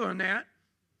get me doing that.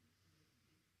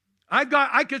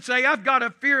 I could say I've got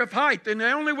a fear of height, and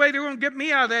the only way they're going to get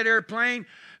me out of that airplane,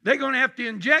 they're going to have to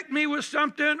inject me with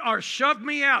something or shove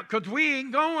me out, because we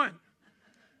ain't going.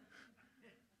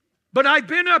 But I've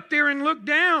been up there and looked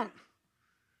down.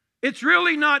 It's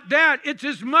really not that. It's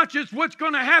as much as what's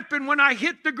going to happen when I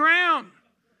hit the ground.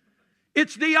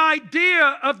 It's the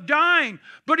idea of dying.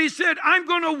 But he said, I'm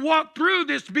going to walk through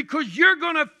this because you're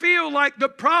going to feel like the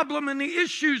problem and the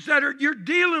issues that you're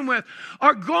dealing with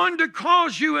are going to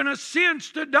cause you, in a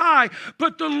sense, to die.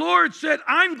 But the Lord said,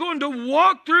 I'm going to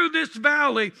walk through this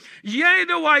valley. Yea,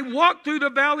 though I walk through the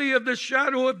valley of the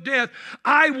shadow of death,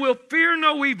 I will fear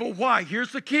no evil. Why?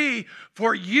 Here's the key.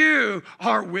 For you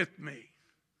are with me.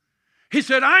 He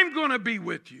said, I'm going to be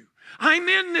with you. I'm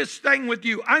in this thing with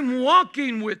you. I'm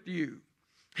walking with you.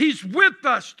 He's with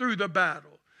us through the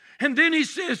battle. And then he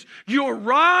says, your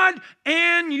rod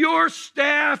and your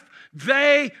staff,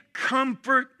 they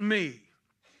comfort me.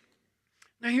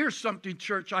 Now here's something,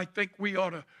 church, I think we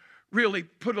ought to really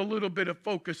put a little bit of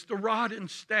focus. The rod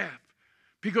and staff.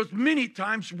 Because many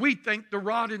times we think the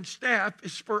rod and staff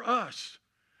is for us.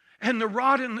 And the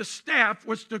rod and the staff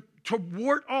was to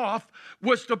ward off,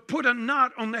 was to put a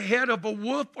knot on the head of a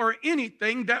wolf or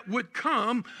anything that would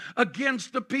come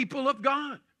against the people of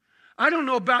God. I don't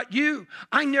know about you.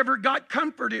 I never got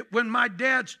comforted when my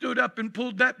dad stood up and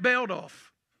pulled that belt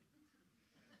off.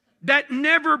 That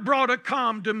never brought a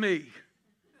calm to me.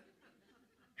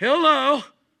 Hello.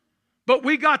 But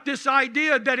we got this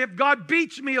idea that if God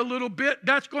beats me a little bit,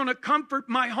 that's going to comfort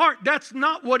my heart. That's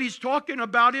not what he's talking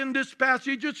about in this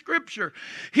passage of Scripture.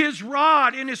 His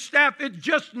rod and his staff, it's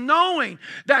just knowing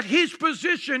that he's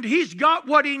positioned, he's got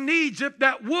what he needs. If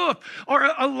that wolf or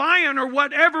a lion or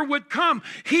whatever would come,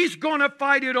 he's going to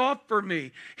fight it off for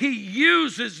me. He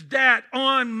uses that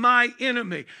on my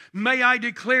enemy. May I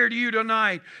declare to you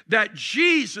tonight that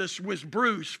Jesus was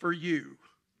bruised for you.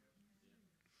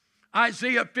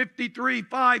 Isaiah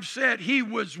 53:5 said, he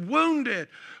was wounded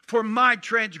for my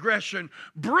transgression,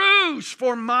 bruised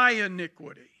for my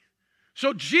iniquity.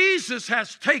 So Jesus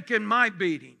has taken my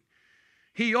beating.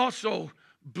 He also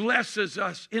blesses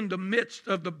us in the midst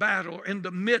of the battle, in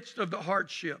the midst of the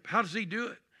hardship. How does he do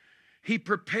it? He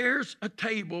prepares a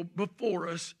table before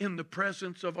us in the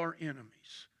presence of our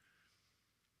enemies.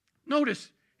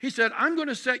 Notice, he said, I'm going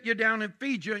to set you down and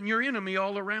feed you and your enemy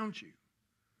all around you.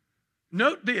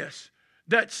 Note this,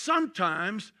 that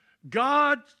sometimes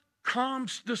God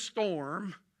calms the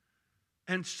storm,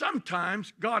 and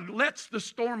sometimes God lets the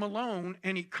storm alone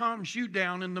and he calms you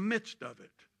down in the midst of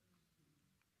it.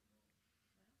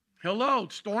 Hello,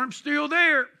 storm's still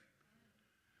there,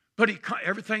 but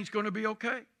everything's going to be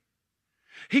okay.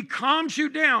 He calms you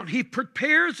down. He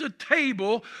prepares a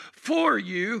table for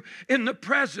you in the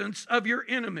presence of your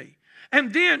enemy.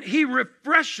 And then he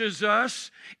refreshes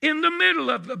us in the middle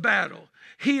of the battle.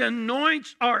 He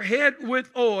anoints our head with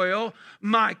oil.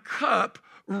 My cup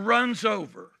runs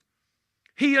over.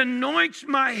 He anoints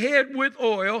my head with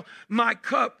oil. My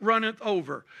cup runneth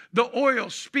over. The oil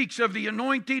speaks of the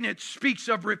anointing. It speaks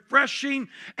of refreshing.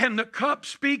 And the cup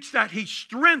speaks that he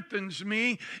strengthens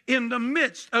me in the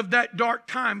midst of that dark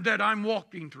time that I'm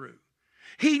walking through.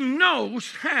 He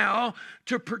knows how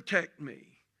to protect me.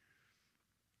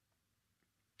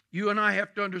 You and I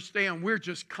have to understand we're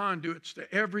just conduits to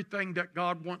everything that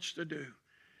God wants to do.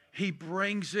 He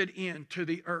brings it into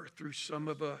the earth through some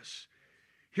of us.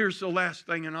 Here's the last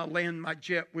thing, and I'll land my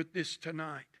jet with this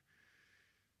tonight.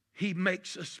 He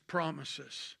makes us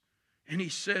promises. And he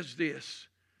says this,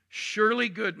 surely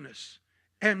goodness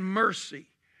and mercy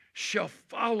shall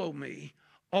follow me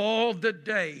all the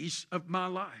days of my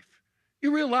life.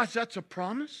 You realize that's a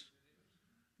promise?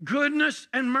 Goodness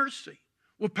and mercy.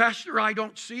 Well, Pastor, I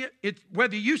don't see it.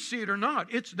 Whether you see it or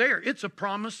not, it's there. It's a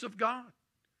promise of God.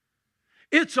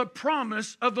 It's a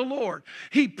promise of the Lord.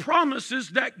 He promises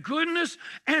that goodness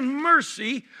and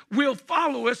mercy will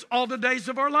follow us all the days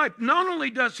of our life. Not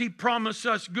only does he promise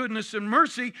us goodness and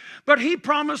mercy, but he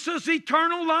promises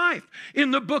eternal life. In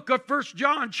the book of 1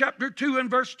 John chapter 2 and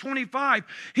verse 25,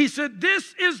 he said,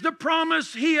 this is the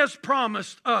promise he has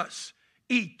promised us,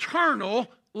 eternal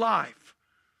life.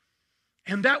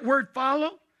 And that word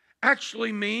follow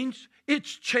actually means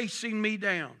it's chasing me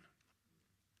down.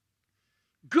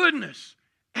 Goodness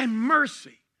and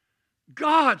mercy,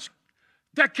 God's,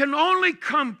 that can only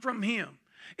come from him,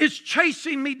 is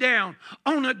chasing me down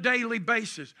on a daily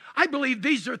basis. I believe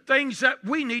these are things that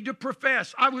we need to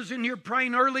profess. I was in here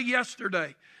praying early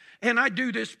yesterday. And I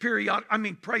do this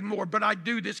pray more, but I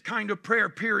do this kind of prayer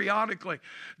periodically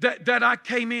that I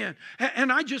came in.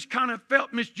 And I just kind of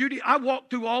felt, Miss Judy, I walked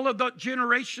through all of the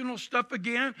generational stuff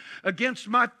again against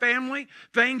my family,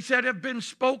 things that have been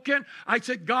spoken. I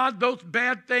said, God, those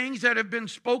bad things that have been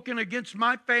spoken against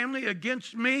my family,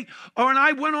 against me. And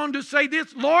I went on to say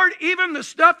this, Lord, even the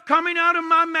stuff coming out of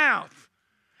my mouth.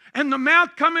 and the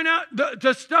mouth coming out,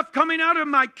 the stuff coming out of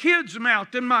my kids'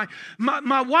 mouth and my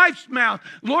wife's mouth.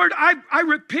 Lord, I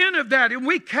repent of that. And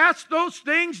we cast those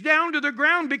things down to the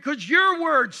ground because your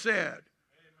word said,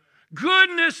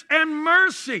 goodness and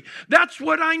mercy. That's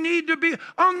what I need to be.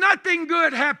 Oh, nothing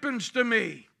good happens to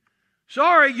me.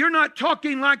 Sorry, you're not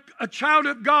talking like a child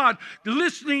of God,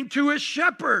 listening to a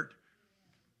shepherd.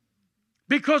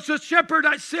 Because the shepherd,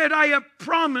 I said, I have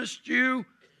promised you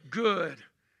good.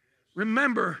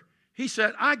 Remember, he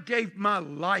said, I gave my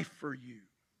life for you.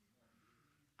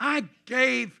 I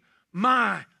gave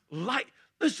my life.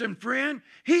 Listen, friend,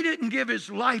 he didn't give his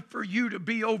life for you to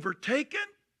be overtaken.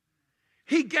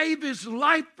 He gave his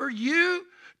life for you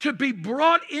to be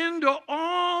brought into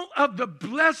all of the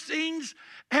blessings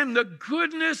and the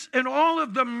goodness and all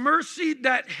of the mercy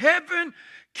that heaven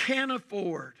can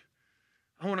afford.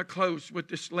 I want to close with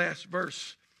this last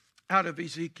verse out of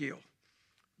Ezekiel.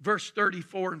 Verse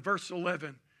 34 and verse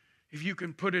 11. If you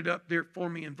can put it up there for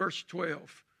me in verse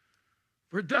 12.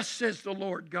 For thus says the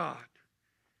Lord God,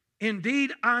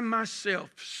 indeed I myself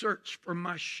search for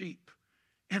my sheep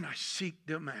and I seek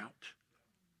them out.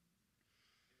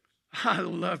 I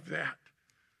love that.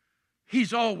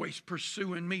 He's always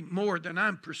pursuing me more than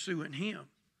I'm pursuing him.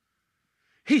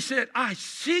 He said, I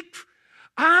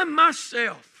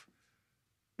myself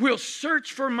will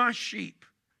search for my sheep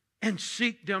and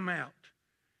seek them out.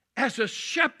 As a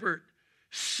shepherd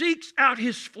seeks out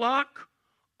his flock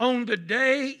on the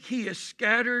day he is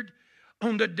scattered,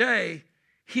 on the day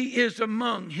he is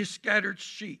among his scattered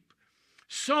sheep,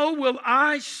 so will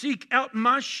I seek out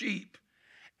my sheep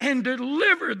and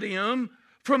deliver them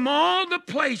from all the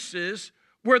places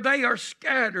where they are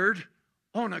scattered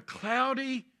on a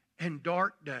cloudy and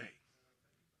dark day.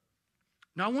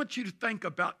 Now I want you to think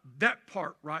about that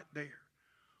part right there.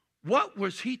 What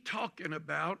was he talking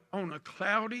about on a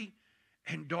cloudy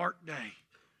and dark day?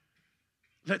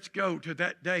 Let's go to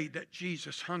that day that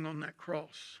Jesus hung on that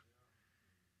cross.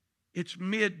 It's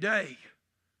midday.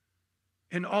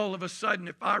 And all of a sudden,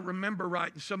 if I remember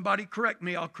right, and somebody correct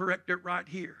me, I'll correct it right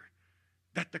here,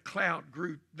 that the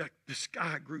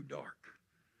sky grew dark.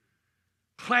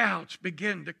 Clouds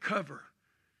began to cover,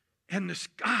 and the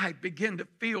sky began to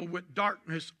fill with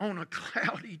darkness on a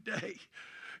cloudy day.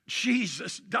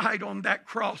 Jesus died on that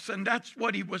cross, and that's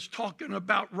what he was talking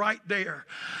about right there.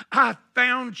 I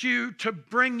found you to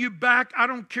bring you back. I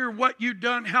don't care what you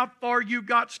done, how far you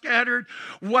got scattered,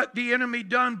 what the enemy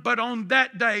done, but on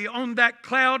that day, on that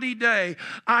cloudy day,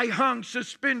 I hung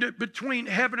suspended between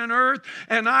heaven and earth,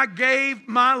 and I gave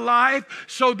my life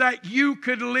so that you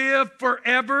could live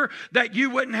forever, that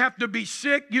you wouldn't have to be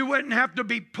sick, you wouldn't have to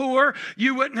be poor,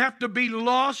 you wouldn't have to be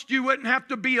lost, you wouldn't have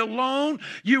to be alone,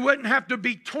 you wouldn't have to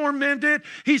be tormented.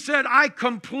 He said, I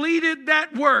completed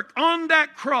that work on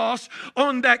that cross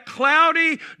on that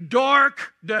cloudy,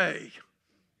 dark day.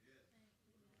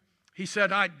 He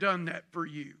said, I'd done that for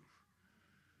you.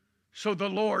 So the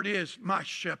Lord is my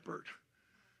shepherd.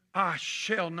 I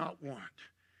shall not want.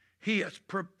 He has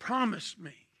promised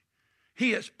me.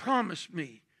 He has promised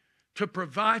me to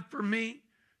provide for me,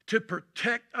 to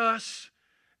protect us,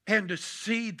 and to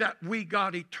see that we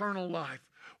got eternal life.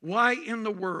 Why in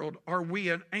the world are we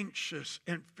an anxious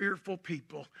and fearful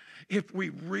people if we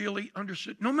really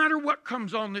understood? No matter what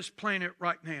comes on this planet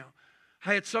right now.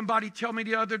 I had somebody tell me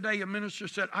the other day, a minister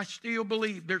said, I still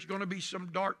believe there's going to be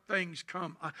some dark things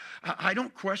come. I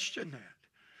don't question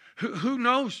that. Who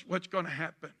knows what's going to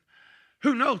happen?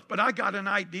 Who knows? But I got an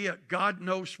idea. God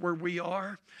knows where we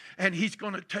are, and he's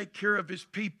going to take care of his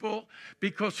people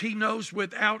because he knows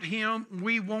without him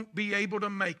we won't be able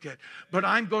to make it. But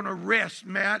I'm going to rest,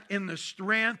 Matt, in the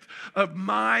strength of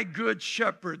my good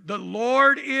shepherd. The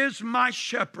Lord is my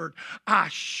shepherd. I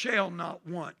shall not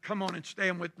want. Come on and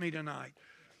stand with me tonight.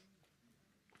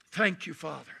 Thank you,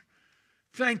 Father.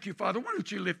 Thank you, Father. Why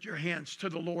don't you lift your hands to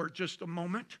the Lord just a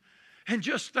moment? And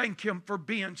just thank him for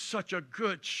being such a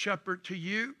good shepherd to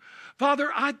you.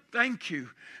 Father, I thank you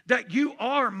that you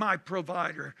are my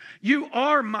provider. You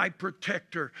are my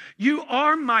protector. You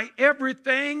are my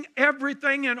everything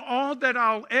and all that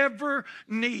I'll ever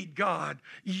need, God.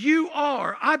 You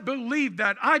are. I believe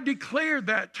that. I declare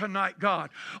that tonight, God,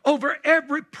 over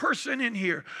every person in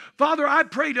here. Father, I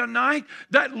pray tonight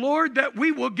that, Lord, that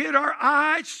we will get our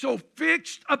eyes so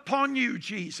fixed upon you,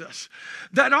 Jesus,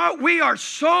 that we are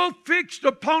so fixed fixed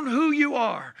upon who you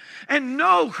are and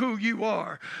know who you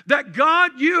are, that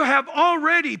God, you have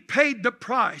already paid the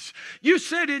price. You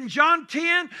said in John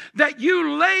 10 that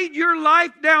you laid your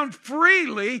life down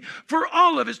freely for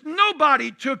all of us.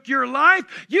 Nobody took your life.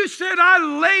 You said, I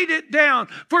laid it down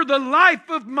for the life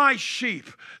of my sheep.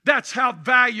 That's how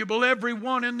valuable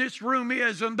everyone in this room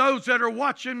is and those that are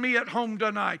watching me at home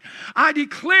tonight. I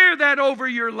declare that over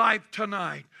your life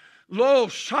tonight. Lo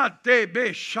shate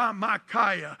be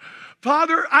shamakaya.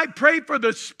 Father, I pray for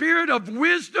the spirit of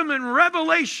wisdom and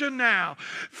revelation now.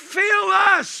 Fill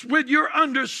us with your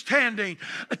understanding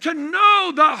to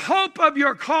know the hope of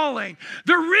your calling,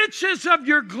 the riches of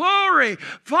your glory,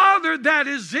 Father, that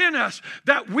is in us,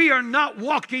 that we are not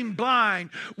walking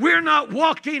blind. We're not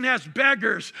walking as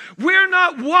beggars. We're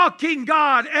not walking,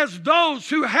 God, as those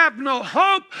who have no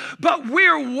hope, but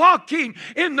we're walking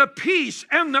in the peace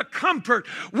and the comfort.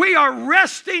 We are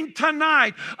resting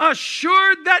tonight,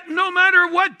 assured that no matter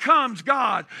what comes,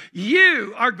 God,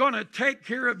 you are going to take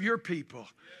care of your people.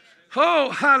 Oh,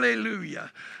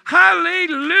 hallelujah.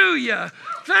 Hallelujah.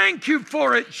 Thank you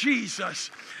for it,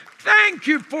 Jesus. Thank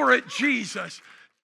you for it, Jesus.